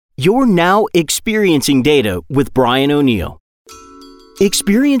You're now experiencing data with Brian O'Neill.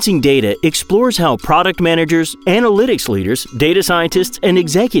 Experiencing Data explores how product managers, analytics leaders, data scientists, and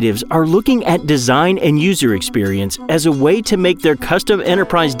executives are looking at design and user experience as a way to make their custom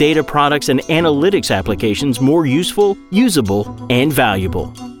enterprise data products and analytics applications more useful, usable, and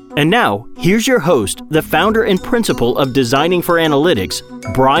valuable. And now, here's your host, the founder and principal of Designing for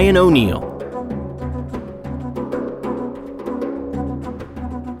Analytics, Brian O'Neill.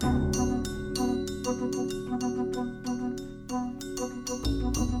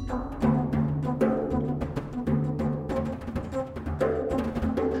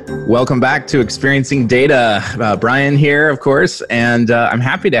 Welcome back to Experiencing Data. Brian here, of course, and I'm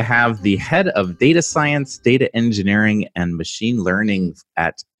happy to have the head of data science, data engineering, and machine learning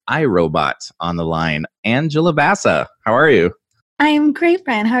at iRobot on the line, Angela Bassa. How are you? I'm great,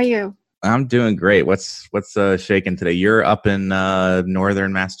 Brian. How are you? I'm doing great. What's shaking today? You're up in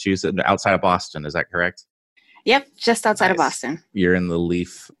northern Massachusetts, outside of Boston. Is that correct? Yep, just outside of Boston. You're in the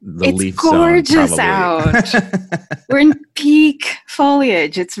leaf zone. It's gorgeous out. We're in peak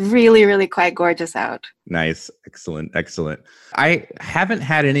foliage. It's really, really quite gorgeous out. Nice. Excellent. I haven't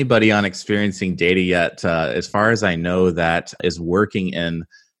had anybody on Experiencing Data yet, as far as I know, that is working in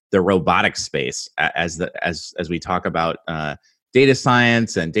the robotic space as we talk about data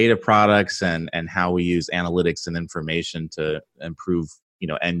science and data products and how we use analytics and information to improve,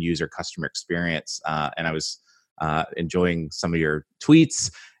 end user customer experience. And I was enjoying some of your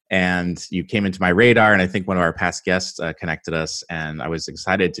tweets, and you came into my radar, and I think one of our past guests connected us, and I was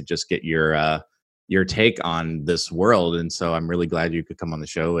excited to just get your take on this world. And so I'm really glad you could come on the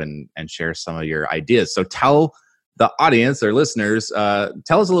show and share some of your ideas. So tell the audience or listeners,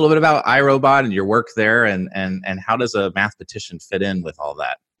 tell us a little bit about iRobot and your work there, and how does a mathematician fit in with all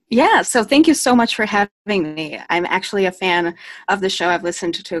that? Yeah, so thank you so much for having me. I'm actually a fan of the show. I've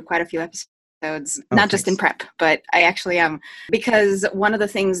listened to quite a few episodes. Not just in prep, but I actually am, because one of the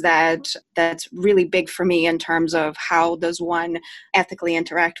things that's really big for me in terms of how does one ethically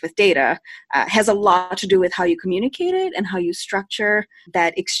interact with data has a lot to do with how you communicate it and how you structure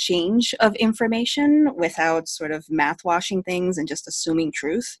that exchange of information without sort of math washing things and just assuming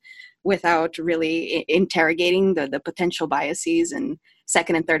truth, without really interrogating the potential biases and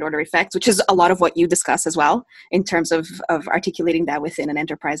second and third order effects, which is a lot of what you discuss as well in terms of articulating that within an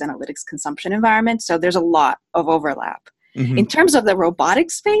enterprise analytics consumption environment. So there's a lot of overlap. Mm-hmm. In terms of the robotic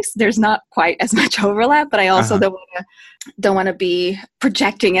space, there's not quite as much overlap, but I also don't want to be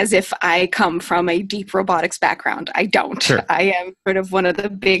projecting as if I come from a deep robotics background. I don't. Sure. I am sort of one of the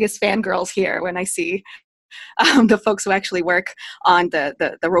biggest fangirls here when I see the folks who actually work on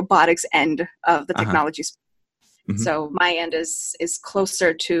the robotics end of the technology space. Mm-hmm. So my end is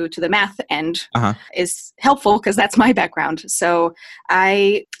closer to the math end, is helpful because that's my background. So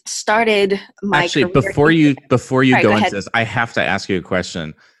I started my career. Before you go into this, I have to ask you a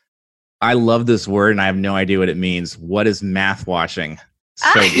question. I love this word and I have no idea what it means. What is math washing?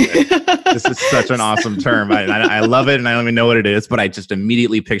 So good. This is such an awesome term. I love it, and I don't even know what it is, but I just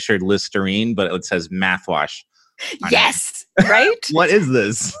immediately pictured Listerine, but it says math wash. Yes, right? What is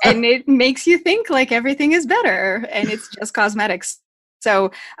this? And it makes you think like everything is better, and it's just cosmetics.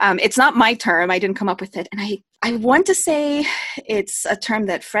 So it's not my term. I didn't come up with it. And I want to say it's a term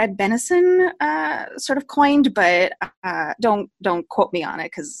that Fred Benison sort of coined, but don't quote me on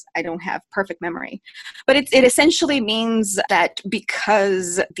it because I don't have perfect memory. But it essentially means that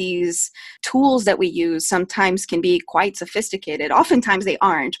because these tools that we use sometimes can be quite sophisticated, oftentimes they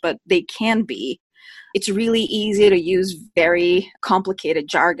aren't, but they can be. It's really easy to use very complicated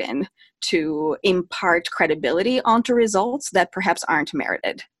jargon to impart credibility onto results that perhaps aren't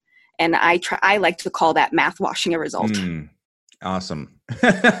merited. And I like to call that math washing a result. Awesome.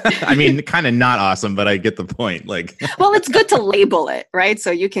 I mean, kind of not awesome, but I get the point. Well, it's good to label it, right?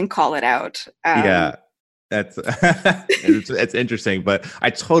 So you can call it out. Yeah. That's it's interesting, but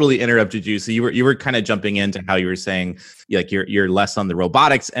I totally interrupted you. So you were kind of jumping into how you were saying like you're less on the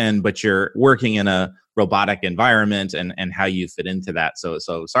robotics end, but you're working in a robotic environment and how you fit into that. So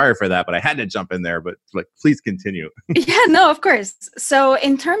sorry for that, but I had to jump in there. But please continue. Yeah, no, of course. So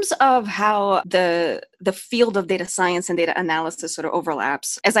in terms of how the field of data science and data analysis sort of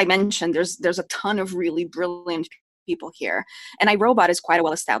overlaps, as I mentioned, there's a ton of really brilliant people here. And iRobot is quite a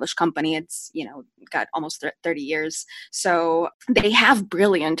well-established company. It's, got almost 30 years. So they have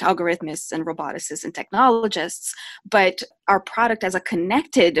brilliant algorithmists and roboticists and technologists, but our product as a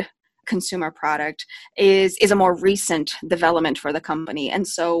connected consumer product is a more recent development for the company. And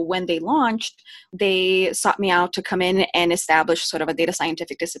so when they launched, they sought me out to come in and establish sort of a data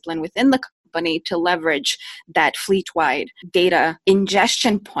scientific discipline within the company to leverage that fleet-wide data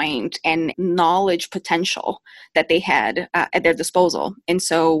ingestion point and knowledge potential that they had at their disposal. And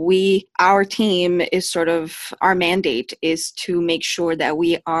so our team is our mandate is to make sure that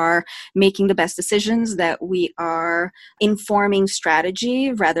we are making the best decisions, that we are informing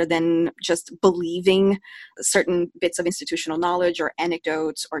strategy rather than just believing certain bits of institutional knowledge or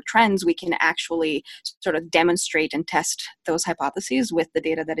anecdotes or trends. We can actually sort of demonstrate and test those hypotheses with the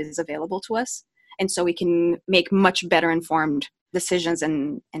data that is available to us. And so we can make much better informed decisions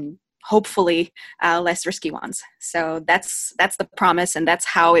and hopefully less risky ones. So that's the promise, and that's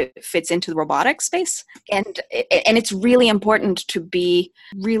how it fits into the robotics space. And it's really important to be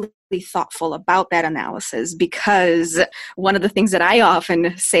really thoughtful about that analysis, because one of the things that I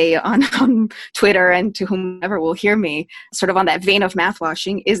often say on Twitter and to whomever will hear me, sort of on that vein of math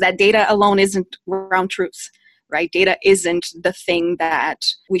washing, is that data alone isn't ground truth. Right? Data isn't the thing that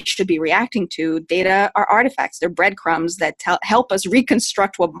we should be reacting to. Data are artifacts. They're breadcrumbs that help us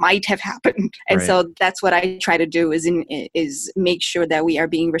reconstruct what might have happened. And Right. So that's what I try to do is make sure that we are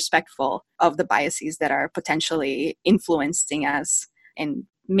being respectful of the biases that are potentially influencing us and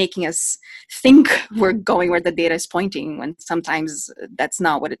making us think we're going where the data is pointing, when sometimes that's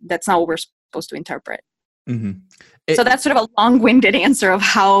not what we're supposed to interpret. Mm-hmm. So that's sort of a long-winded answer of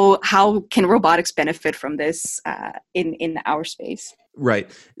how can robotics benefit from this in our space.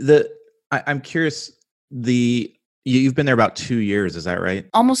 Right. I'm curious. You've been there about 2 years, is that right?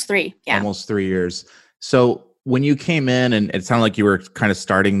 Almost 3. Yeah. Almost 3 years. So when you came in, and it sounded like you were kind of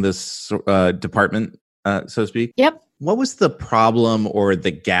starting this department, so to speak. Yep. What was the problem or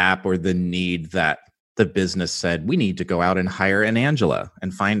the gap or the need that the business said, we need to go out and hire an Angela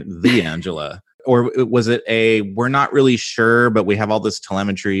and find the Angela? Or was it we're not really sure, but we have all this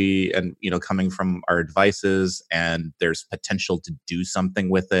telemetry and, coming from our devices, and there's potential to do something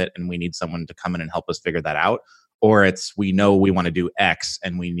with it, and we need someone to come in and help us figure that out? Or it's, we know we want to do X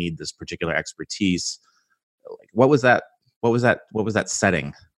and we need this particular expertise. What was that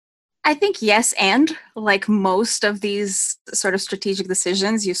setting? I think yes, and like most of these sort of strategic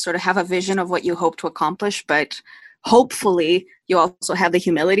decisions, you sort of have a vision of what you hope to accomplish, but hopefully you also have the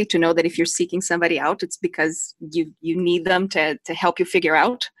humility to know that if you're seeking somebody out, it's because you need them to help you figure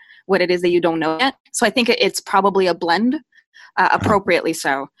out what it is that you don't know yet. So I think it's probably a blend, appropriately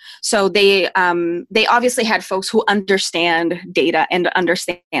so. So they obviously had folks who understand data and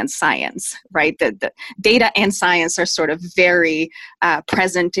understand science, right? The data and science are sort of very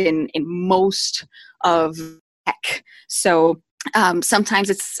present in most of tech. So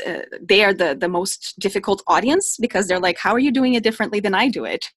sometimes they are the most difficult audience, because they're like, how are you doing it differently than I do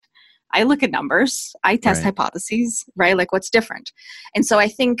it? I look at numbers, I test hypotheses, right? Like, what's different? And so I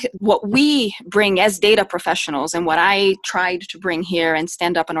think what we bring as data professionals, and what I tried to bring here and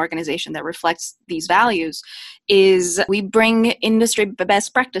stand up an organization that reflects these values, is we bring industry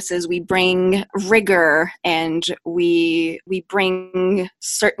best practices, we bring rigor, and we bring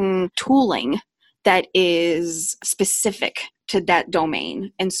certain tooling that is specific to that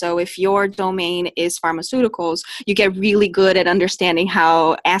domain. And so if your domain is pharmaceuticals, you get really good at understanding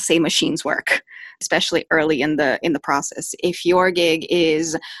how assay machines work, especially early in the process. If your gig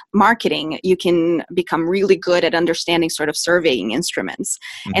is marketing, you can become really good at understanding sort of surveying instruments.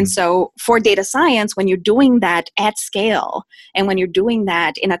 Mm-hmm. And so for data science, when you're doing that at scale, and when you're doing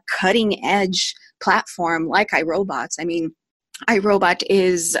that in a cutting edge platform like iRobots, I mean, iRobot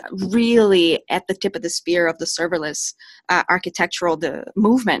is really at the tip of the spear of the serverless architectural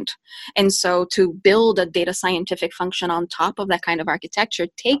movement. And so to build a data scientific function on top of that kind of architecture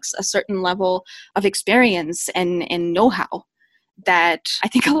takes a certain level of experience and know-how that I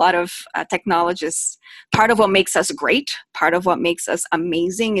think a lot of technologists, part of what makes us great, part of what makes us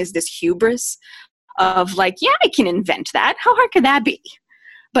amazing is this hubris of like, yeah, I can invent that. How hard could that be?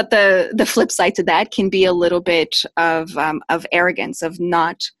 But the flip side to that can be a little bit of arrogance, of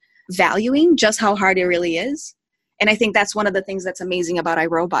not valuing just how hard it really is. And I think that's one of the things that's amazing about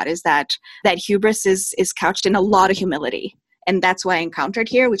iRobot, is that hubris is couched in a lot of humility. And that's what I encountered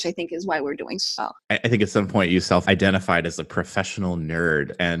here, which I think is why we're doing so. I think at some point you self-identified as a professional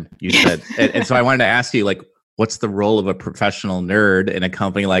nerd. And you said, and so I wanted to ask you, like, what's the role of a professional nerd in a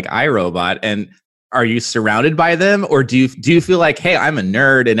company like iRobot? And are you surrounded by them, or do you feel like, hey, I'm a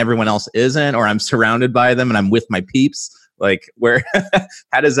nerd and everyone else isn't, or I'm surrounded by them and I'm with my peeps? Like, where,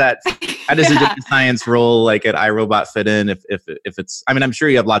 how does a data science role like at iRobot fit in? If it's, I mean, I'm sure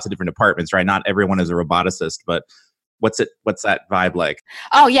you have lots of different departments, right? Not everyone is a roboticist, but What's that vibe like?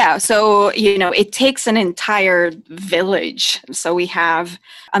 Oh, yeah. So, it takes an entire village. So we have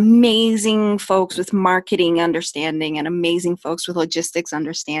amazing folks with marketing understanding and amazing folks with logistics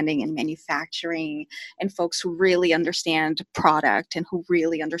understanding and manufacturing, and folks who really understand product and who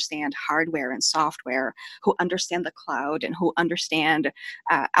really understand hardware and software, who understand the cloud and who understand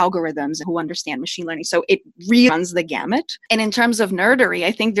algorithms and who understand machine learning. So it really runs the gamut. And in terms of nerdery,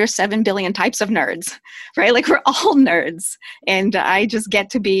 I think there's 7 billion types of nerds, right? Like, we're all nerds. And I just get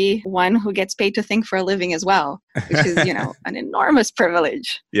to be one who gets paid to think for a living as well, which is, an enormous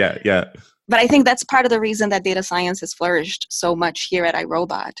privilege. Yeah. But I think that's part of the reason that data science has flourished so much here at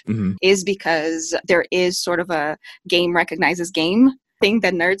iRobot, is because there is sort of a game recognizes game thing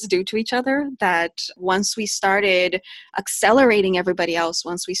that nerds do to each other, that once we started accelerating everybody else,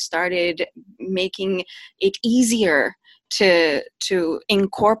 once we started making it easier to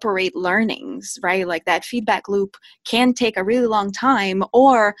incorporate learnings, right? Like, that feedback loop can take a really long time,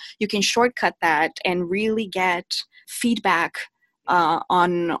 or you can shortcut that and really get feedback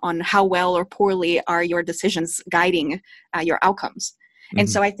on how well or poorly are your decisions guiding your outcomes. And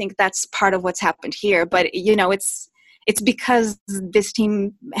so I think that's part of what's happened here. But it's because this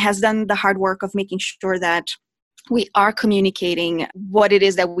team has done the hard work of making sure that we are communicating what it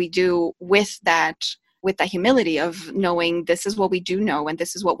is that we do with the humility of knowing this is what we do know and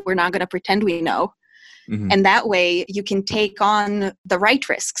this is what we're not going to pretend we know. And that way you can take on the right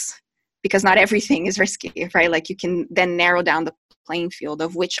risks, because not everything is risky, right? Like, you can then narrow down the playing field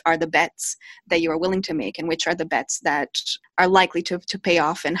of which are the bets that you are willing to make and which are the bets that are likely to pay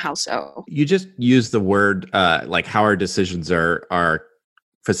off, and how so. You just used the word like how our decisions are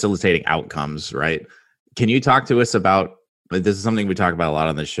facilitating outcomes, right? Can you talk to us about, this is something we talk about a lot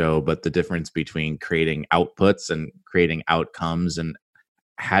on the show, but the difference between creating outputs and creating outcomes, and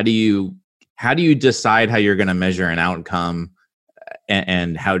how do you decide how you're going to measure an outcome,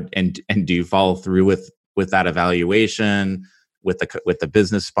 and do you follow through with that evaluation with the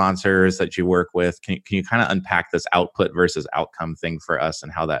business sponsors that you work with? Can you kind of unpack this output versus outcome thing for us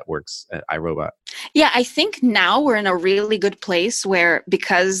and how that works at iRobot? Yeah, I think now we're in a really good place where,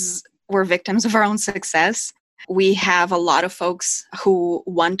 because we're victims of our own success, we have a lot of folks who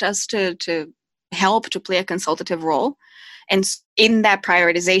want us to help, to play a consultative role. And in that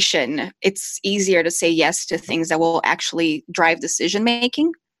prioritization, it's easier to say yes to things that will actually drive decision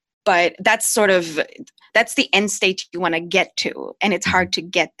making. But that's the end state you want to get to. And it's hard to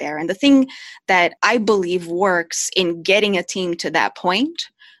get there. And the thing that I believe works in getting a team to that point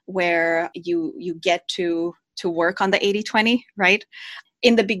where you get to work on the 80-20, right?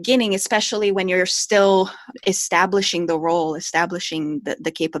 In the beginning, especially when you're still establishing the role, establishing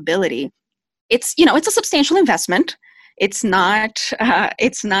the capability, it's a substantial investment. It's not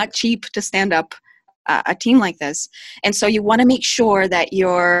cheap to stand up a team like this. And so you want to make sure that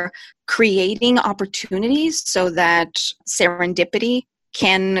you're creating opportunities so that serendipity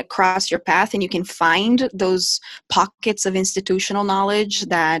can cross your path and you can find those pockets of institutional knowledge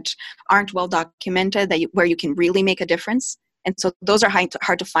that aren't well documented, where you can really make a difference. And so those are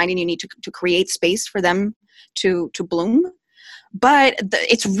hard to find, and you need to create space for them to bloom. But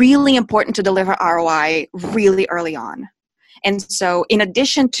it's really important to deliver ROI really early on. And so in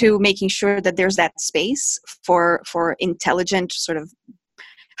addition to making sure that there's that space for intelligent, sort of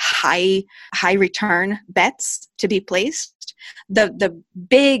high return bets to be placed, the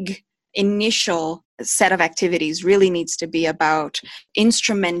big initial set of activities really needs to be about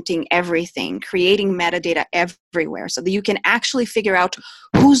instrumenting everything, creating metadata everywhere so that you can actually figure out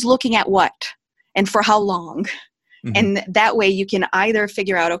who's looking at what and for how long. And that way you can either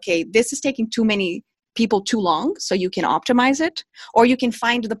figure out, okay, this is taking too many people too long, so you can optimize it, or you can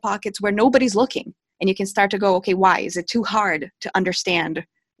find the pockets where nobody's looking and you can start to go, okay, why? Is it too hard to understand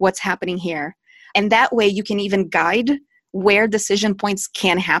what's happening here? And that way you can even guide where decision points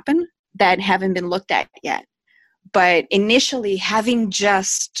can happen that haven't been looked at yet. But initially, having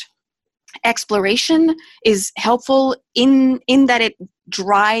just exploration is helpful in that it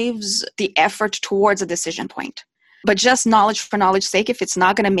drives the effort towards a decision point. But just knowledge for knowledge's sake, if it's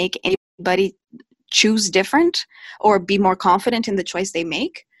not going to make anybody choose different or be more confident in the choice they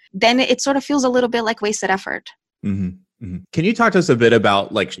make, then it sort of feels a little bit like wasted effort. Can you talk to us a bit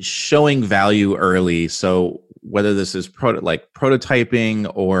about like showing value early? So whether this is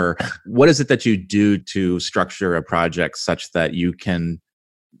prototyping, or what is it that you do to structure a project such that you can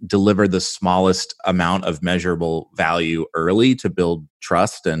deliver the smallest amount of measurable value early to build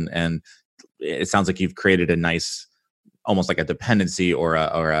trust? And it sounds like you've created a nice, almost like a dependency or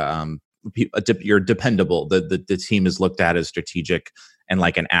you're dependable. The team is looked at as strategic and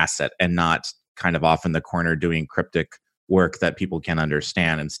like an asset, and not kind of off in the corner doing cryptic work that people can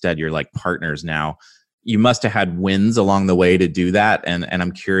understand. Instead, you're like partners now. You must have had wins along the way to do that. And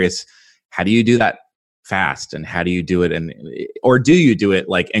I'm curious, how do you do that fast, and how do you do it? Or do you do it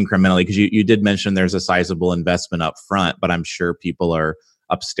like incrementally? Because you did mention there's a sizable investment up front, but I'm sure people are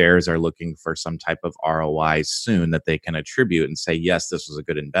upstairs are looking for some type of ROI soon that they can attribute and say, yes, this was a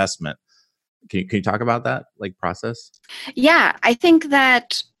good investment. Can you talk about that, like process? Yeah, I think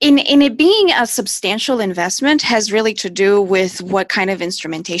that in it being a substantial investment has really to do with what kind of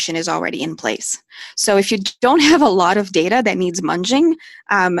instrumentation is already in place. So if you don't have a lot of data that needs munging,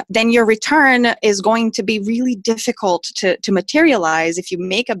 then your return is going to be really difficult to materialize if you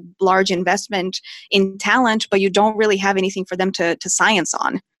make a large investment in talent, but you don't really have anything for them to science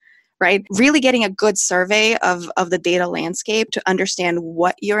on. Right? Really getting a good survey of the data landscape to understand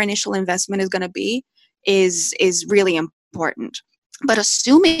what your initial investment is going to be is really important. But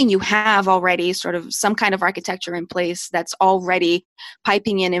assuming you have already sort of some kind of architecture in place that's already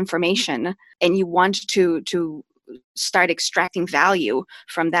piping in information, and you want to start extracting value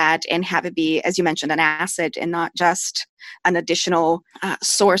from that and have it be, as you mentioned, an asset and not just an additional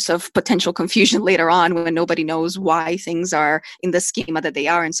source of potential confusion later on when nobody knows why things are in the schema that they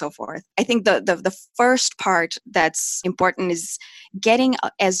are and so forth. I think the first part that's important is getting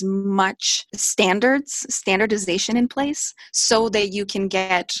as much standardization in place so that you can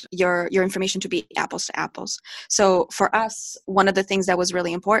get your information to be apples to apples. So for us, one of the things that was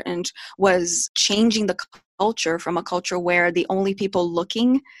really important was changing the culture from a culture where the only people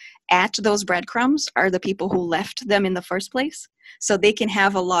looking at those breadcrumbs are the people who left them in the first place. So they can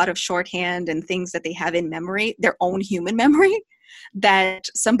have a lot of shorthand and things that they have in memory, their own human memory, that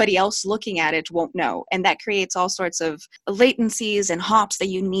somebody else looking at it won't know. And that creates all sorts of latencies and hops that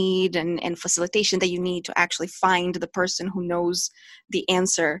you need and facilitation that you need to actually find the person who knows the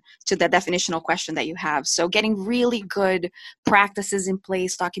answer to the definitional question that you have. So getting really good practices in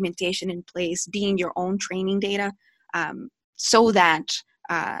place, documentation in place, being your own training data, so that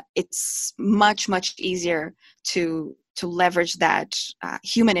it's much, much easier to leverage that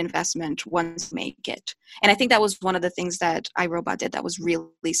human investment once you make it. And I think that was one of the things that iRobot did that was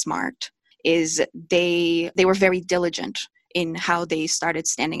really smart, is they were very diligent in how they started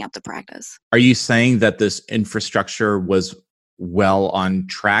standing up the practice. Are you saying that this infrastructure was well on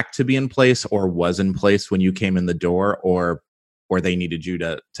track to be in place, or was in place when you came in the door, or they needed you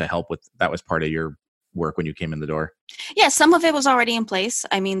to help with that? Was part of your work when you came in the door? Yeah, some of it was already in place.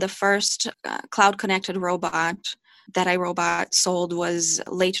 I mean, the first cloud-connected robot that iRobot sold was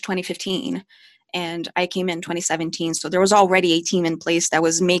late 2015, and I came in 2017. So there was already a team in place that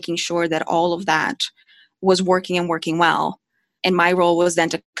was making sure that all of that was working and working well. And my role was then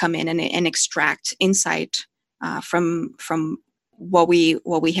to come in and extract insight from what we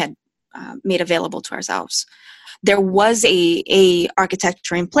had made available to ourselves. There was a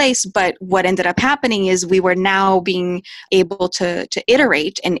architecture in place, but what ended up happening is we were now being able to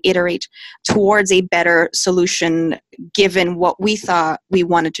iterate towards a better solution given what we thought we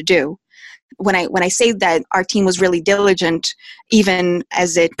wanted to do. When I say that our team was really diligent, even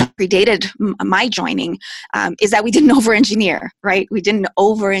as it predated my joining, is that we didn't over-engineer, right? We didn't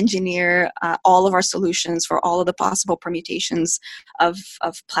over-engineer all of our solutions for all of the possible permutations of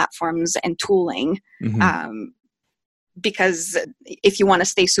platforms and tooling. Mm-hmm. Because if you want to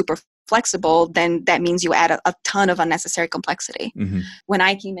stay super flexible, then that means you add a ton of unnecessary complexity. Mm-hmm. When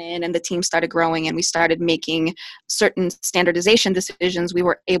I came in and the team started growing and we started making certain standardization decisions, we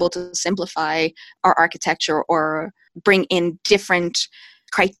were able to simplify our architecture or bring in different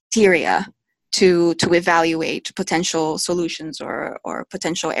criteria to evaluate potential solutions or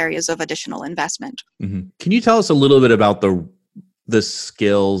potential areas of additional investment. Mm-hmm. Can you tell us a little bit about the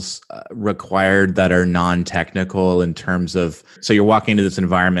skills required that are non-technical in terms of, so you're walking into this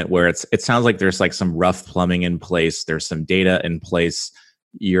environment where it sounds like there's like some rough plumbing in place, there's some data in place,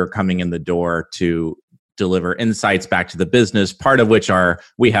 you're coming in the door to deliver insights back to the business, part of which are,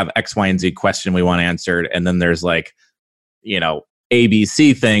 we have X, Y, and Z question we want answered, and then there's like,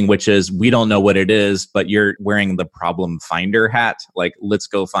 ABC thing, which is we don't know what it is, but you're wearing the problem finder hat, like let's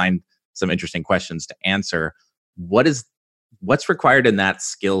go find some interesting questions to answer. What's required in that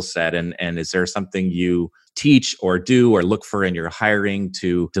skill set? And is there something you teach or do or look for in your hiring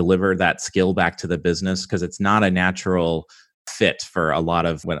to deliver that skill back to the business? Because it's not a natural fit for a lot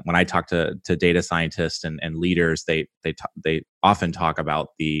of, when I talk to data scientists and leaders, they often talk about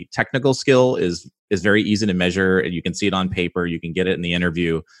the technical skill is very easy to measure, and you can see it on paper, you can get it in the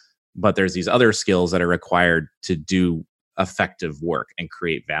interview, but there's these other skills that are required to do effective work and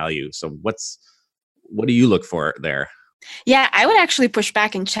create value. So what do you look for there? Yeah, I would actually push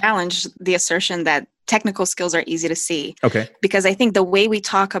back and challenge the assertion that technical skills are easy to see. Okay. Because I think the way we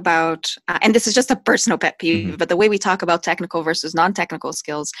talk about, and this is just a personal pet peeve, but the way we talk about technical versus non-technical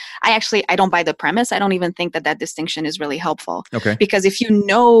skills, I don't buy the premise. I don't even think that distinction is really helpful. Okay. Because if you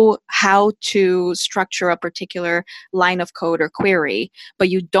know how to structure a particular line of code or query, but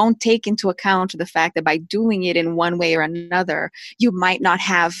you don't take into account the fact that by doing it in one way or another, you might not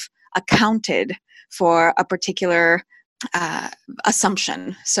have accounted for a particular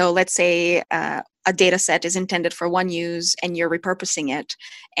assumption. So let's say a data set is intended for one use and you're repurposing it,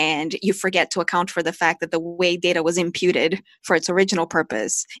 and you forget to account for the fact that the way data was imputed for its original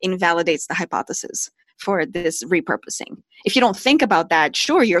purpose invalidates the hypothesis for this repurposing. If you don't think about that,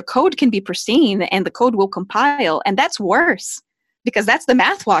 sure, your code can be pristine and the code will compile, and that's worse because that's the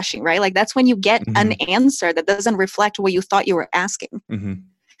math washing, right? Like that's when you get an answer that doesn't reflect what you thought you were asking.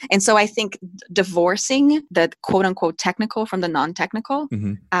 And so I think divorcing the quote unquote technical from the non-technical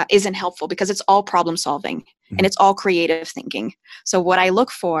isn't helpful because it's all problem solving and it's all creative thinking. So what I look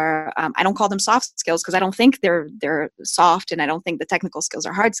for, I don't call them soft skills because I don't think they're soft, and I don't think the technical skills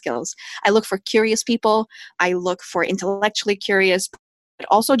are hard skills. I look for curious people. I look for intellectually curious, but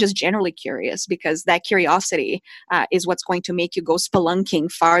also just generally curious, because that curiosity is what's going to make you go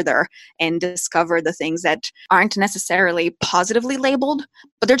spelunking farther and discover the things that aren't necessarily positively labeled,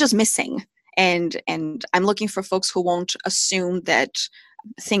 but they're just missing. And I'm looking for folks who won't assume that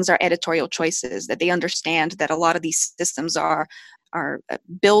things are editorial choices, that they understand that a lot of these systems are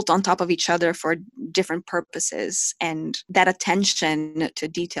built on top of each other for different purposes, and that attention to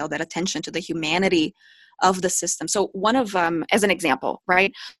detail, that attention to the humanity of the system. So one of, as an example,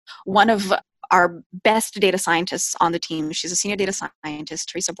 right, one of our best data scientists on the team, she's a senior data scientist,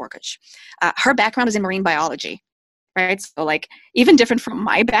 Teresa Borkuch. Her background is in marine biology, right? So like even different from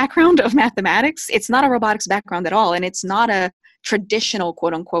my background of mathematics, it's not a robotics background at all. And it's not a traditional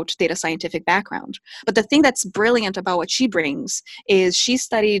quote unquote data scientific background. But the thing that's brilliant about what she brings is she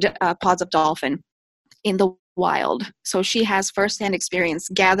studied pods of dolphin in the wild. So she has firsthand experience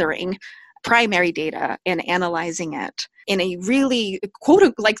gathering primary data and analyzing it in a really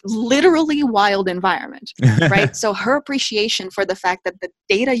quote like literally wild environment, right? So her appreciation for the fact that the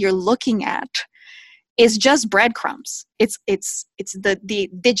data you're looking at is just breadcrumbs. It's the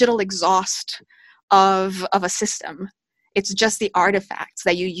digital exhaust of a system. It's just the artifacts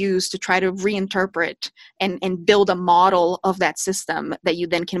that you use to try to reinterpret and build a model of that system that you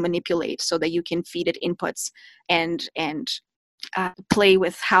then can manipulate so that you can feed it inputs and play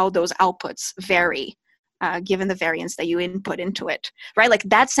with how those outputs vary given the variance that you input into it, right? Like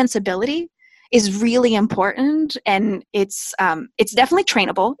that sensibility is really important, and it's definitely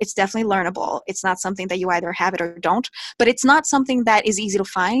trainable. It's definitely learnable. It's not something that you either have it or don't, but it's not something that is easy to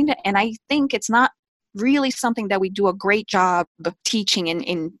find. And I think it's not really something that we do a great job teaching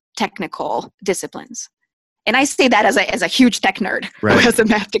in technical disciplines. And I say that as a huge tech nerd who has a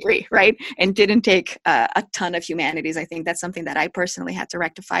math degree, right? And didn't take a ton of humanities. I think that's something that I personally had to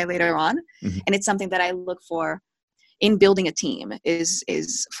rectify later on. And it's something that I look for in building a team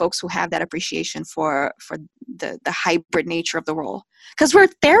is folks who have that appreciation for the hybrid nature of the role. Because we're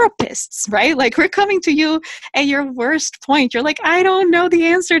therapists, right? Like we're coming to you at your worst point. You're like, I don't know the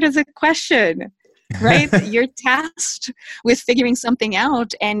answer to the question, right? You're tasked with figuring something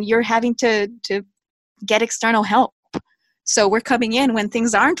out, and you're having to get external help. So we're coming in when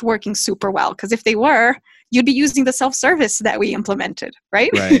things aren't working super well, because if they were, you'd be using the self-service that we implemented,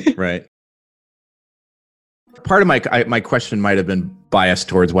 right? Right. Part of my question might have been biased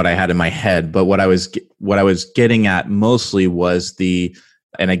towards what I had in my head, but what I was getting at mostly was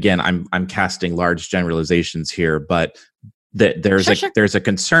and again, I'm casting large generalizations here, but there's a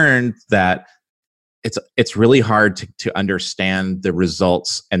concern that it's really hard to understand the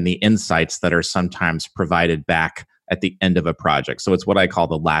results and the insights that are sometimes provided back at the end of a project. So it's what I call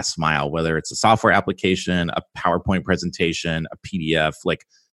the last mile, whether it's a software application, a PowerPoint presentation, a PDF. Like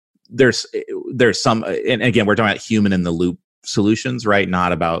there's some, and again, we're talking about human in the loop solutions, right?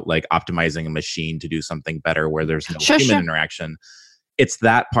 Not about like optimizing a machine to do something better where there's no human interaction. It's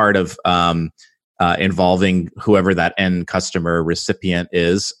that part of involving whoever that end customer recipient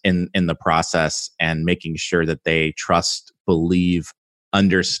is in the process, and making sure that they trust, believe,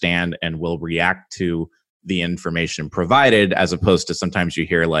 understand, and will react to the information provided, as opposed to sometimes you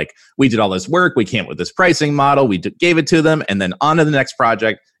hear like, we did all this work, we came up with this pricing model, we gave it to them, and then on to the next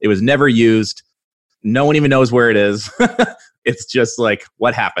project. It was never used. No one even knows where it is. It's just like,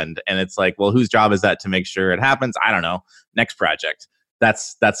 what happened? And it's like, well, whose job is that to make sure it happens? I don't know. Next project.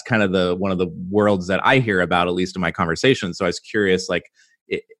 That's kind of one of the worlds that I hear about, at least in my conversations. So I was curious, like,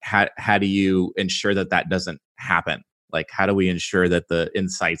 how do you ensure that doesn't happen? Like, how do we ensure that the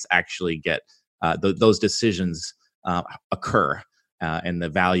insights actually get those decisions occur and the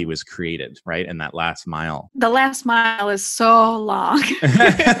value is created, right? In that last mile. The last mile is so long.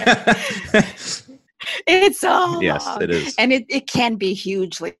 It's so yes, long. it is. And it can be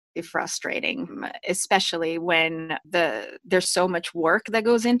hugely frustrating, especially when there's so much work that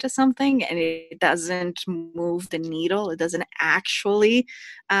goes into something and it doesn't move the needle. It doesn't actually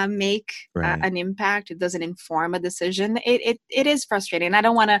make an impact. It doesn't inform a decision. It is frustrating. And I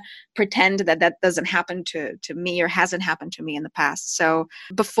don't want to pretend that doesn't happen to me or hasn't happened to me in the past. So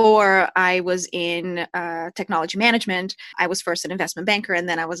before I was in technology management, I was first an investment banker and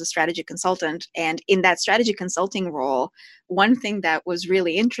then I was a strategy consultant. And in that strategy consulting role, one thing that was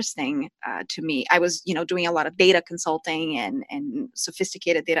really interesting to me, I was, doing a lot of data consulting and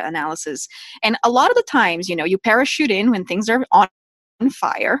sophisticated data analysis. And a lot of the times, you parachute in when things are on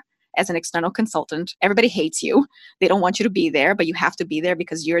fire as an external consultant. Everybody hates you. They don't want you to be there, but you have to be there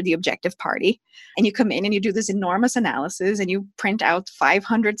because you're the objective party. And you come in and you do this enormous analysis and you print out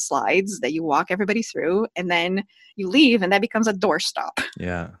 500 slides that you walk everybody through, and then you leave and that becomes a doorstop.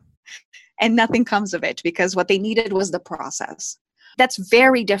 Yeah. And nothing comes of it because what they needed was the process. That's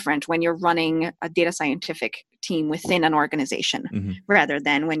very different when you're running a data scientific team within an organization, rather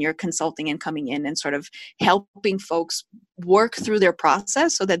than when you're consulting and coming in and sort of helping folks work through their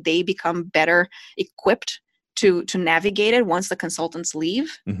process so that they become better equipped to navigate it once the consultants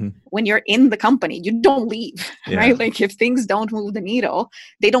leave. When you're in the company, you don't leave, right? Like if things don't move the needle,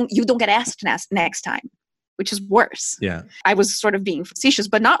 you don't get asked next time, which is worse. Yeah. I was sort of being facetious,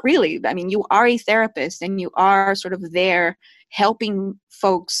 but not really. I mean, you are a therapist and you are sort of there helping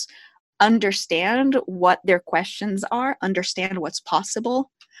folks understand what their questions are, understand what's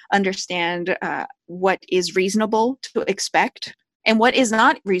possible, understand what is reasonable to expect and what is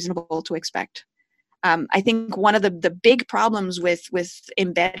not reasonable to expect. I think one of the big problems with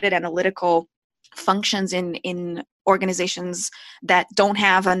embedded analytical functions in organizations that don't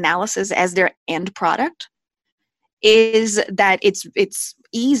have analysis as their end product is that it's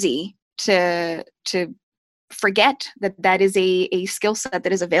easy to forget that is a skill set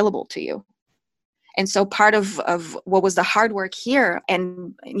that is available to you. And so part of what was the hard work here,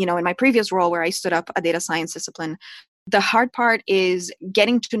 and in my previous role where I stood up a data science discipline, the hard part is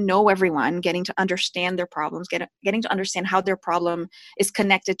getting to know everyone, getting to understand their problems, getting to understand how their problem is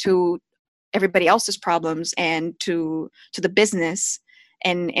connected to everybody else's problems and to the business.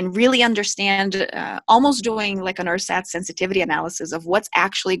 And really understand, almost doing like an ersatz sensitivity analysis of what's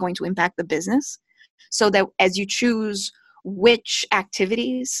actually going to impact the business, so that as you choose which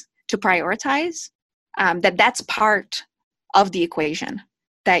activities to prioritize, that's part of the equation.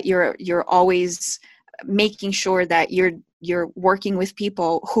 That you're always making sure that you're working with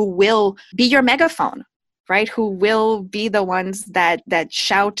people who will be your megaphone, right? Who will be the ones that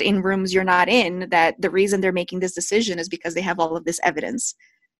shout in rooms you're not in, that the reason they're making this decision is because they have all of this evidence.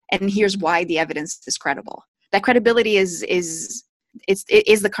 And here's why the evidence is credible. That credibility is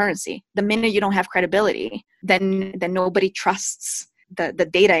the currency. The minute you don't have credibility, then nobody trusts the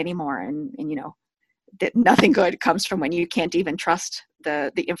data anymore. And that nothing good comes from when you can't even trust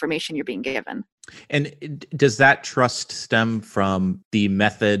the information you're being given. And does that trust stem from the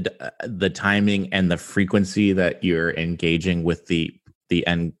method, the timing, and the frequency that you're engaging with the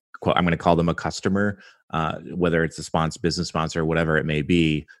end? I'm going to call them a customer, whether it's a business sponsor, whatever it may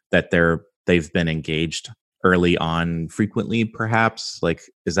be, that they've been engaged early on, frequently, perhaps? Like,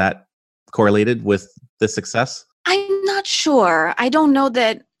 is that correlated with the success? I'm not sure. I don't know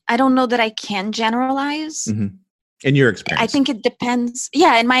that I can generalize. In your experience? I think it depends.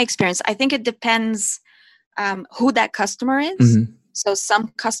 Yeah, in my experience, I think it depends who that customer is. So some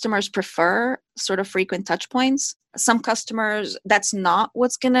customers prefer sort of frequent touch points. Some customers, that's not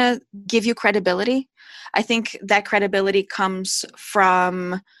what's going to give you credibility. I think that credibility comes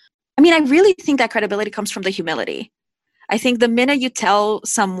from, I really think that credibility comes from the humility. I think the minute you tell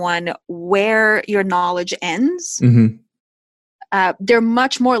someone where your knowledge ends, they're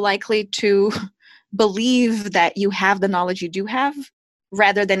much more likely to believe that you have the knowledge you do have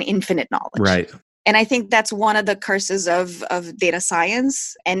rather than infinite knowledge. Right. And I think that's one of the curses of data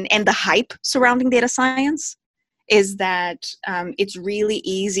science and the hype surrounding data science is that it's really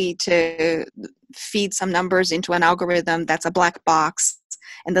easy to feed some numbers into an algorithm that's a black box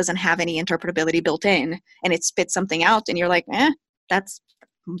and doesn't have any interpretability built in, and it spits something out and you're like, that's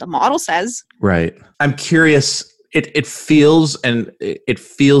the model says. Right. I'm curious. It feels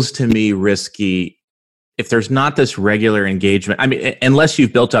to me risky if there's not this regular engagement. Unless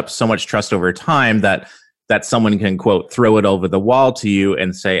you've built up so much trust over time that that someone can, quote, throw it over the wall to you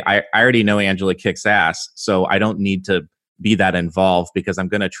and say, I already know Angela kicks ass, so I don't need to be that involved because I'm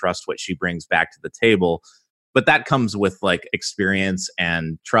going to trust what she brings back to the table. But that comes with like experience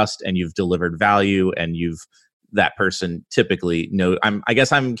and trust, and you've delivered value, and that person typically know. I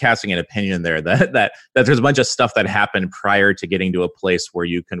guess I'm casting an opinion there that there's a bunch of stuff that happened prior to getting to a place where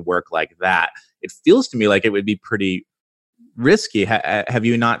you can work like that. It feels to me like it would be pretty risky. Have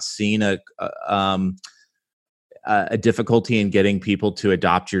you not seen a difficulty in getting people to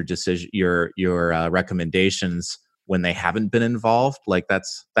adopt your decision, your recommendations when they haven't been involved? Like that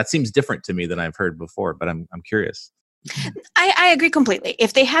seems different to me than I've heard before, but I'm curious. I agree completely.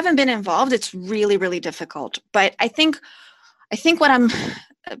 If they haven't been involved, it's really, really difficult. But I think what I'm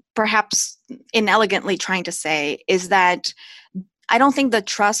perhaps inelegantly trying to say is that I don't think the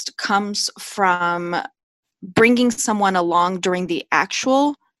trust comes from bringing someone along during the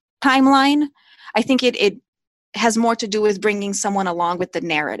actual timeline. I think it has more to do with bringing someone along with the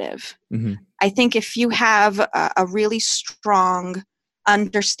narrative. Mm-hmm. I think if you have a really strong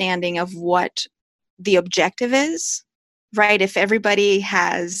understanding of what the objective is, right? If everybody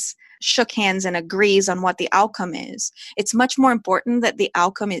has shook hands and agrees on what the outcome is, it's much more important that the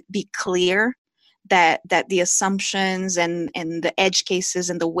outcome be clear, that the assumptions and the edge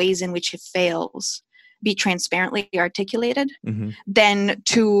cases and the ways in which it fails be transparently articulated, mm-hmm. than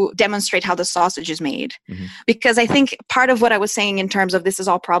to demonstrate how the sausage is made. Mm-hmm. Because I think part of what I was saying in terms of this is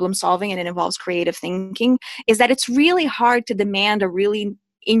all problem solving and it involves creative thinking is that it's really hard to demand a really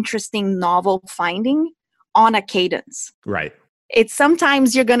interesting novel finding on a cadence. Right. It's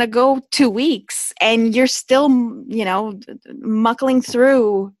sometimes you're going to go 2 weeks and you're still, muckling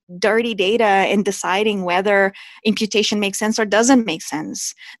through dirty data and deciding whether imputation makes sense or doesn't make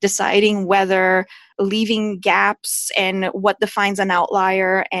sense, deciding whether leaving gaps and what defines an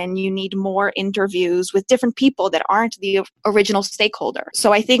outlier, and you need more interviews with different people that aren't the original stakeholder.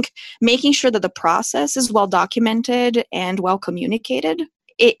 So I think making sure that the process is well documented and well communicated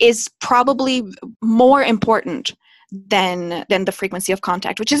is probably more important than the frequency of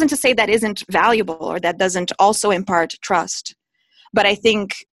contact, which isn't to say that isn't valuable or that doesn't also impart trust. But I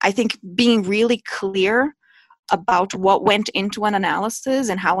think being really clear about what went into an analysis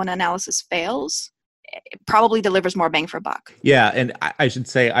and how an analysis fails probably delivers more bang for buck. Yeah, and I should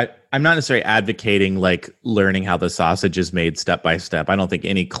say I'm not necessarily advocating like learning how the sausage is made step by step. I don't think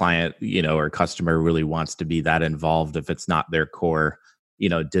any client, or customer really wants to be that involved if it's not their core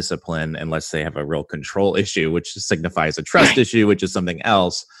discipline, unless they have a real control issue, which signifies a trust issue, which is something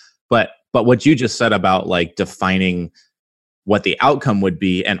else. But what you just said about like defining what the outcome would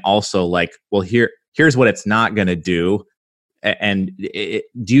be, and also like, well, here's what it's not going to do. And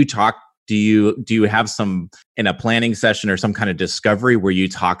do you have some in a planning session or some kind of discovery where you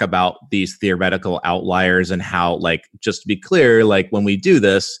talk about these theoretical outliers and how, like, just to be clear, like when we do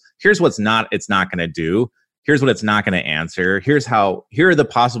this, here's what's it's not going to do. Here's what it's not going to answer. Here are the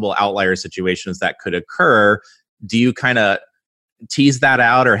possible outlier situations that could occur. Do you kind of tease that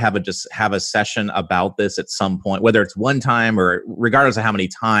out or have a session about this at some point, whether it's one time or regardless of how many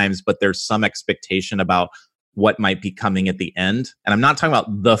times, but there's some expectation about what might be coming at the end? And I'm not talking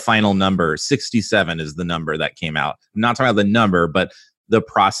about the final number. 67 is the number that came out. I'm not talking about the number, but the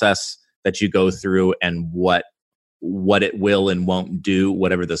process that you go through and what it will and won't do,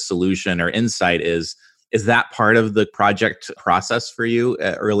 whatever the solution or insight is. Is that part of the project process for you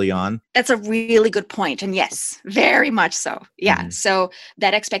early on? That's a really good point. And yes, very much so. Yeah. Mm-hmm. So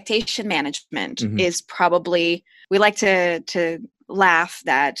that expectation management mm-hmm. is probably, we like to laugh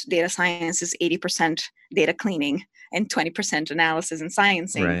that data science is 80% data cleaning and 20% analysis and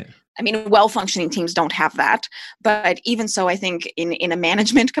sciencing. Right. I mean, well-functioning teams don't have that. But even so, I think in a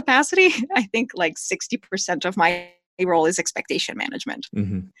management capacity, I think like 60% of my role is expectation management.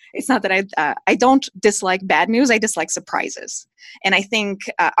 Mm-hmm. It's not that I don't dislike bad news. I dislike surprises. And I think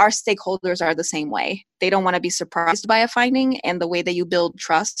our stakeholders are the same way. They don't want to be surprised by a finding. And the way that you build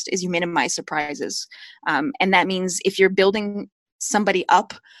trust is you minimize surprises. And that means if you're building somebody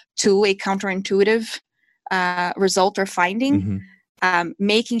up to a counterintuitive result or finding, mm-hmm.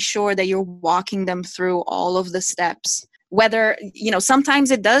 Making sure that you're walking them through all of the steps. Whether,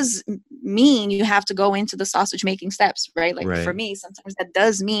 sometimes it does mean you have to go into the sausage making steps, right? Like right. For me, sometimes that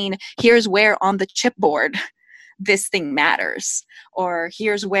does mean here's where on the chipboard this thing matters, or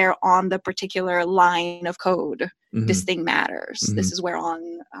here's where on the particular line of code mm-hmm. this thing matters. Mm-hmm. This is where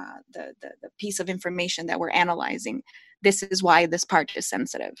on the piece of information that we're analyzing, this is why this part is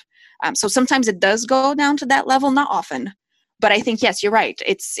sensitive. So sometimes it does go down to that level, not often. But I think, yes, you're right.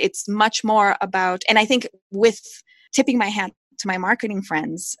 It's much more about, and I think with tipping my hat to my marketing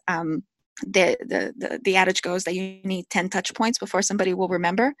friends, the adage goes that you need 10 touch points before somebody will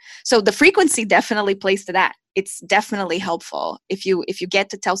remember. So the frequency definitely plays to that. It's definitely helpful if you get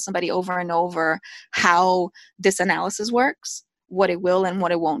to tell somebody over and over how this analysis works, what it will and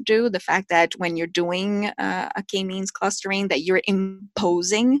what it won't do. The fact that when you're doing a k-means clustering, that you're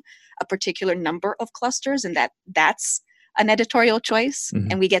imposing a particular number of clusters, and that's an editorial choice,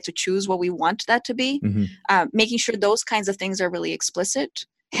 and we get to choose what we want that to be. Making sure those kinds of things are really explicit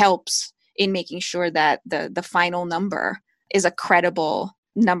helps in making sure that the final number is a credible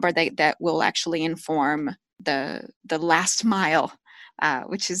number that will actually inform the last mile,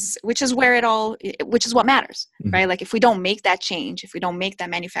 which is what matters, right? Like if we don't make that change, if we don't make that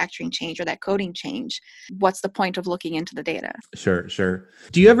manufacturing change or that coding change, what's the point of looking into the data? Sure.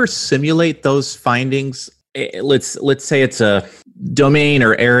 Do you ever simulate those findings? Let's say it's a domain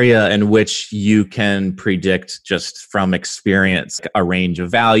or area in which you can predict just from experience a range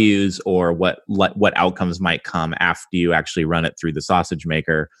of values or what outcomes might come after you actually run it through the sausage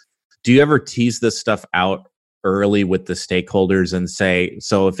maker. Do you ever tease this stuff out early with the stakeholders and say,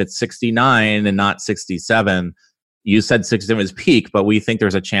 so if it's 69 and not 67, you said 67 is peak, but we think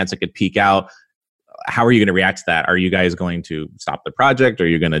there's a chance it could peak out. How are you going to react to that? Are you guys going to stop the project? Are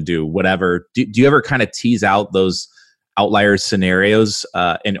you going to do whatever? Do you ever kind of tease out those outlier scenarios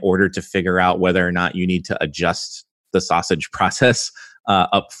in order to figure out whether or not you need to adjust the sausage process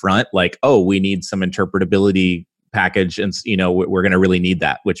up front? Like, oh, we need some interpretability package, and we're going to really need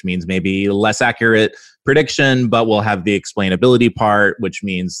that, which means maybe less accurate prediction, but we'll have the explainability part, which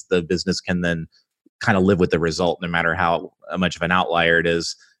means the business can then kind of live with the result no matter how much of an outlier it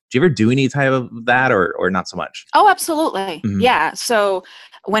is. Do you ever do any type of that or not so much? Oh, absolutely. Yeah. So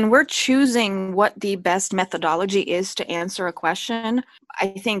when we're choosing what the best methodology is to answer a question, I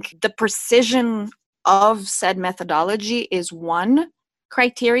think the precision of said methodology is one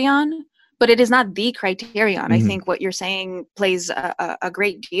criterion, but it is not the criterion. I think what you're saying plays a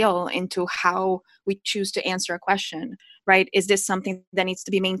great deal into how we choose to answer a question, right? Is this something that needs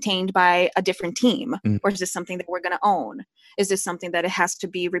to be maintained by a different team? Or is this something that we're going to own? Is this something that it has to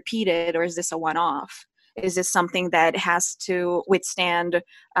be repeated, or is this a one-off? Is this something that has to withstand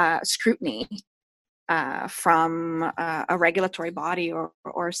scrutiny from a regulatory body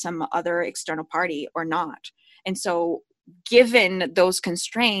or some other external party or not? And so given those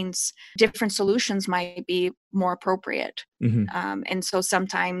constraints, different solutions might be more appropriate. And so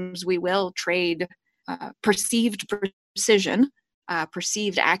sometimes we will trade perceived precision,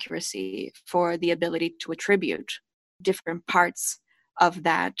 perceived accuracy for the ability to attribute different parts of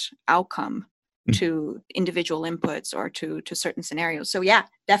that outcome to individual inputs or to certain scenarios. So yeah,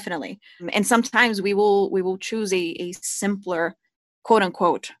 definitely. And sometimes we will choose a simpler, quote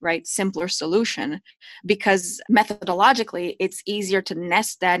unquote, right, simpler solution, because methodologically it's easier to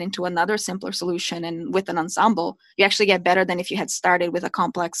nest that into another simpler solution. And with an ensemble, you actually get better than if you had started with a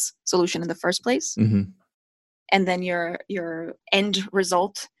complex solution in the first place. And then your end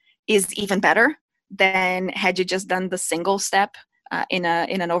result is even better than had you just done the single step in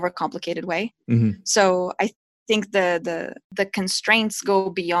an overcomplicated way. So I think the constraints go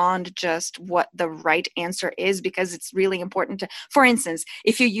beyond just what the right answer is, because it's really important to, for instance,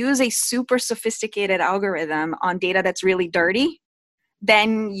 if you use a super sophisticated algorithm on data that's really dirty,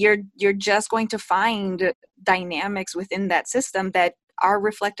 then you're just going to find dynamics within that system that are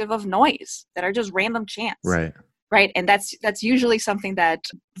reflective of noise, that are just random chance. Right. And that's usually something that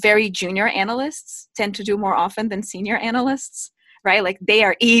very junior analysts tend to do more often than senior analysts, right? Like they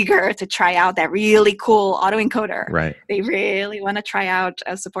are eager to try out that really cool autoencoder. Right. They really want to try out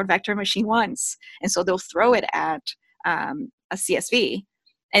a support vector machine once. And so they'll throw it at a CSV,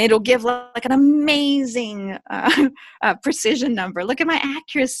 and it'll give like an amazing precision number. Look at my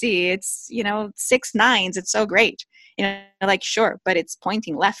accuracy. It's, 6 nines. It's so great. Like, sure, but it's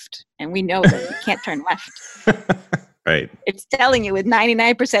pointing left, and we know that you can't turn left. Right. It's telling you with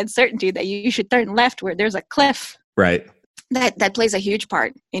 99% certainty that you should turn left where there's a cliff. Right. That plays a huge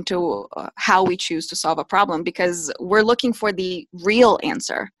part into how we choose to solve a problem, because we're looking for the real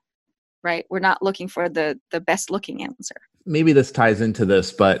answer, right? We're not looking for the best looking answer. Maybe this ties into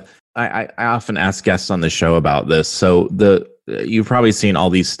this, but I often ask guests on the show about this. So you've probably seen all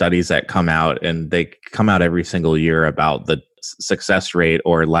these studies that come out, and they come out every single year about the success rate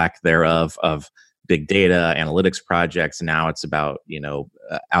or lack thereof of big data analytics projects. Now it's about,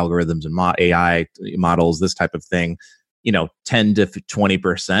 algorithms and AI models, this type of thing. 10 to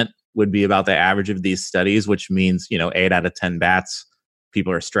 20% would be about the average of these studies, which means, 8 out of 10 bats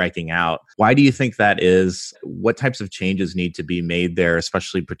people are striking out. Why do you think that is? What types of changes need to be made there,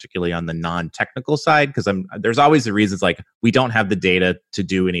 especially particularly on the non-technical side? Because there's always the reasons like we don't have the data to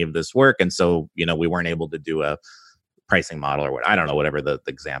do any of this work. And so, we weren't able to do a pricing model or what, I don't know, whatever the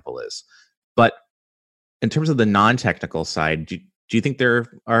example is. But in terms of the non-technical side, do you think there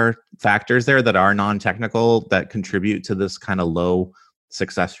are factors there that are non-technical that contribute to this kind of low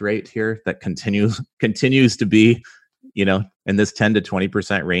success rate here that continues to be, in this 10 to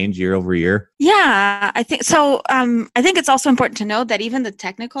 20% range year over year? Yeah, I think so. I think it's also important to note that even the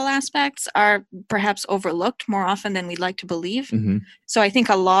technical aspects are perhaps overlooked more often than we'd like to believe. Mm-hmm. So I think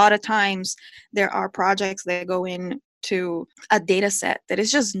a lot of times there are projects that go into a data set that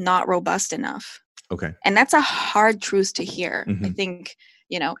is just not robust enough. Okay. And that's a hard truth to hear. Mm-hmm. I think,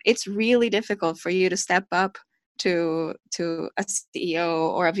 it's really difficult for you to step up to a CEO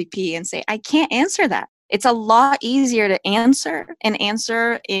or a VP and say, I can't answer that. It's a lot easier to answer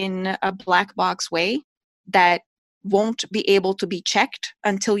in a black box way that won't be able to be checked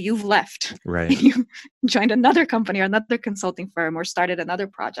until you've left. Right. And you joined another company or another consulting firm or started another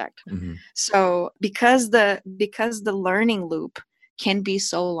project. Mm-hmm. So because the learning loop can be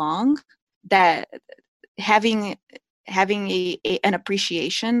so long, that having an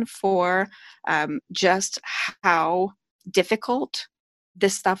appreciation for just how difficult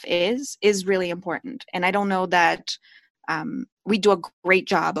this stuff is really important. And I don't know that we do a great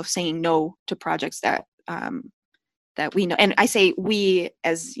job of saying no to projects that we know. And I say we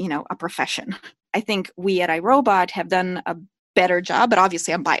as, a profession. I think we at iRobot have done a better job, but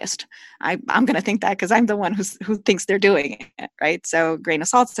obviously I'm biased. I'm going to think that because I'm the one who thinks they're doing it, right? So grain of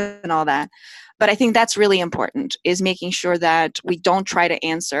salt and all that. But I think that's really important, is making sure that we don't try to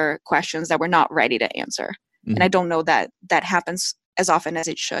answer questions that we're not ready to answer. Mm-hmm. And I don't know that happens as often as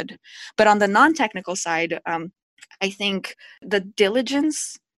it should. But on the non-technical side, I think the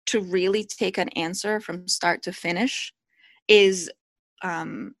diligence to really take an answer from start to finish is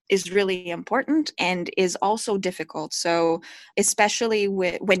really important and is also difficult. So especially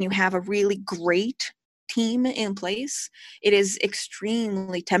when you have a really great team in place, it is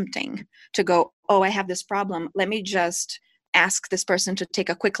extremely tempting to go, oh, I have this problem. Let me just ask this person to take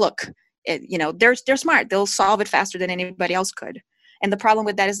a quick look. They're smart. They'll solve it faster than anybody else could. And the problem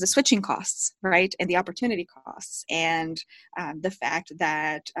with that is the switching costs, right? And the opportunity costs, and the fact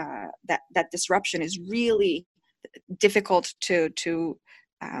that that disruption is really difficult to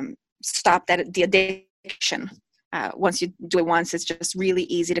stop the addiction. Once you do it once, it's just really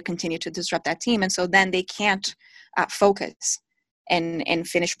easy to continue to disrupt that team. And so then they can't focus and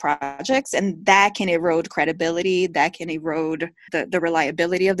finish projects. And that can erode credibility. That can erode the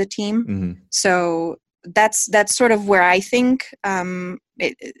reliability of the team. Mm-hmm. So that's sort of where I think the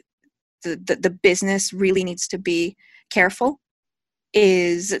business really needs to be careful,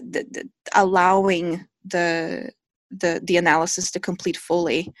 is allowing the analysis to complete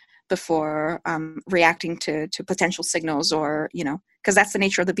fully before reacting to potential signals, or, because that's the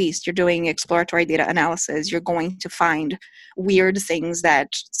nature of the beast. You're doing exploratory data analysis. You're going to find weird things that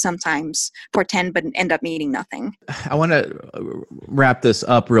sometimes portend but end up meaning nothing. I want to wrap this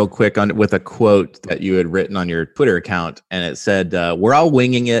up real quick with a quote that you had written on your Twitter account, and it said, "We're all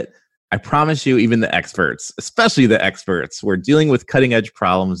winging it. I promise you, even the experts, especially the experts, we're dealing with cutting edge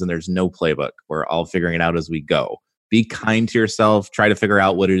problems and there's no playbook. We're all figuring it out as we go. Be kind to yourself. Try to figure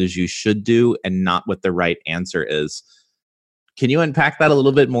out what it is you should do and not what the right answer is." Can you unpack that a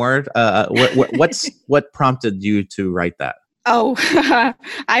little bit more? What prompted you to write that? Oh,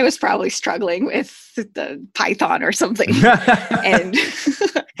 I was probably struggling with the Python or something, and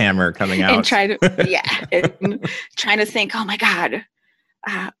hammer coming out, and trying to think, oh my God,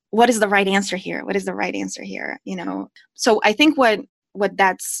 what is the right answer here? What is the right answer here? So I think what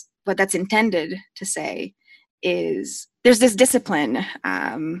that's intended to say is there's this discipline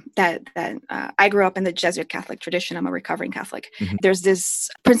that I grew up in the Jesuit Catholic tradition. I'm a recovering Catholic. Mm-hmm. There's this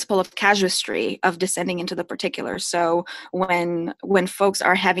principle of casuistry, of descending into the particular. So when folks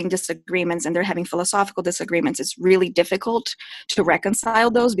are having disagreements and they're having philosophical disagreements, it's really difficult to reconcile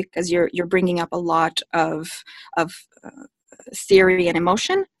those, because you're bringing up a lot of theory and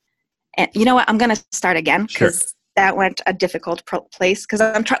emotion. And you know what? I'm going to start again, because that went a difficult place. Because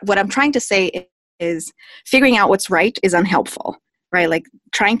what I'm trying to say is figuring out what's right is unhelpful, right? Like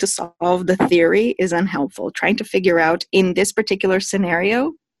trying to solve the theory is unhelpful. Trying to figure out in this particular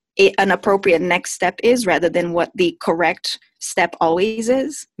scenario an appropriate next step is, rather than what the correct step always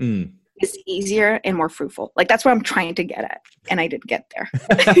is easier and more fruitful. Like that's what I'm trying to get at, and I did get there.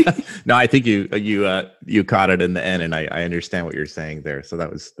 No, I think you caught it in the end, and I understand what you're saying there. So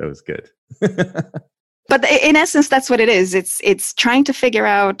that was good. But in essence, that's what it is. It's trying to figure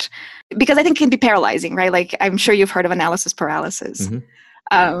out, because I think it can be paralyzing, right? Like, I'm sure you've heard of analysis paralysis.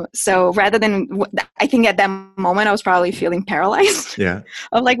 Mm-hmm. So rather than, I think at that moment I was probably feeling paralyzed. Yeah.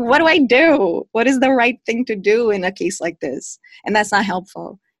 Of like, what do I do? What is the right thing to do in a case like this? And that's not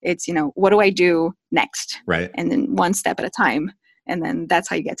helpful. It's, what do I do next? Right. And then one step at a time. And then that's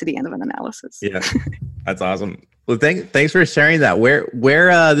how you get to the end of an analysis. Yeah. That's awesome. Well, thanks for sharing that. Where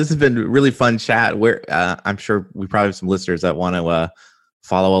this has been a really fun chat. Where I'm sure we probably have some listeners that want to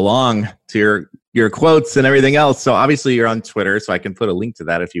follow along to your quotes and everything else. So obviously you're on Twitter, so I can put a link to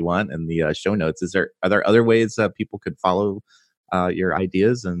that if you want in the show notes. Are there other ways that people could follow your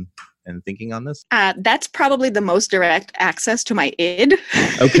ideas and thinking on this? That's probably the most direct access to my id.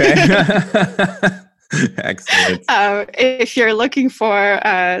 Okay. Excellent. If you're looking for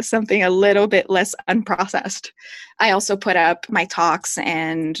something a little bit less unprocessed, I also put up my talks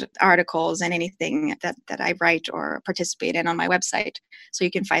and articles and anything that I write or participate in on my website. So you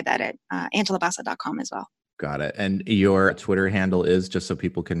can find that at angelabassa.com as well. Got it. And your Twitter handle is, just so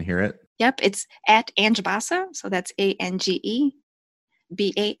people can hear it? Yep. It's at Angebassa. So that's ANGEBASSA.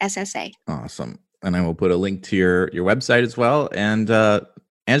 Awesome. And I will put a link to your website as well. And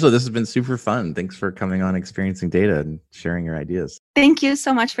Angela, this has been super fun. Thanks for coming on Experiencing Data and sharing your ideas. Thank you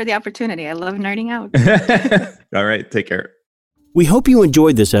so much for the opportunity. I love nerding out. All right. Take care. We hope you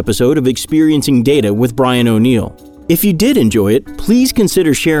enjoyed this episode of Experiencing Data with Brian O'Neill. If you did enjoy it, please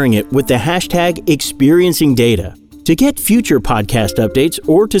consider sharing it with the hashtag #ExperiencingData. To get future podcast updates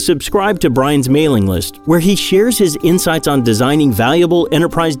or to subscribe to Brian's mailing list, where he shares his insights on designing valuable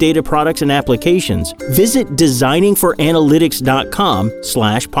enterprise data products and applications, visit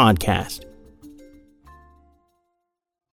designingforanalytics.com/podcast.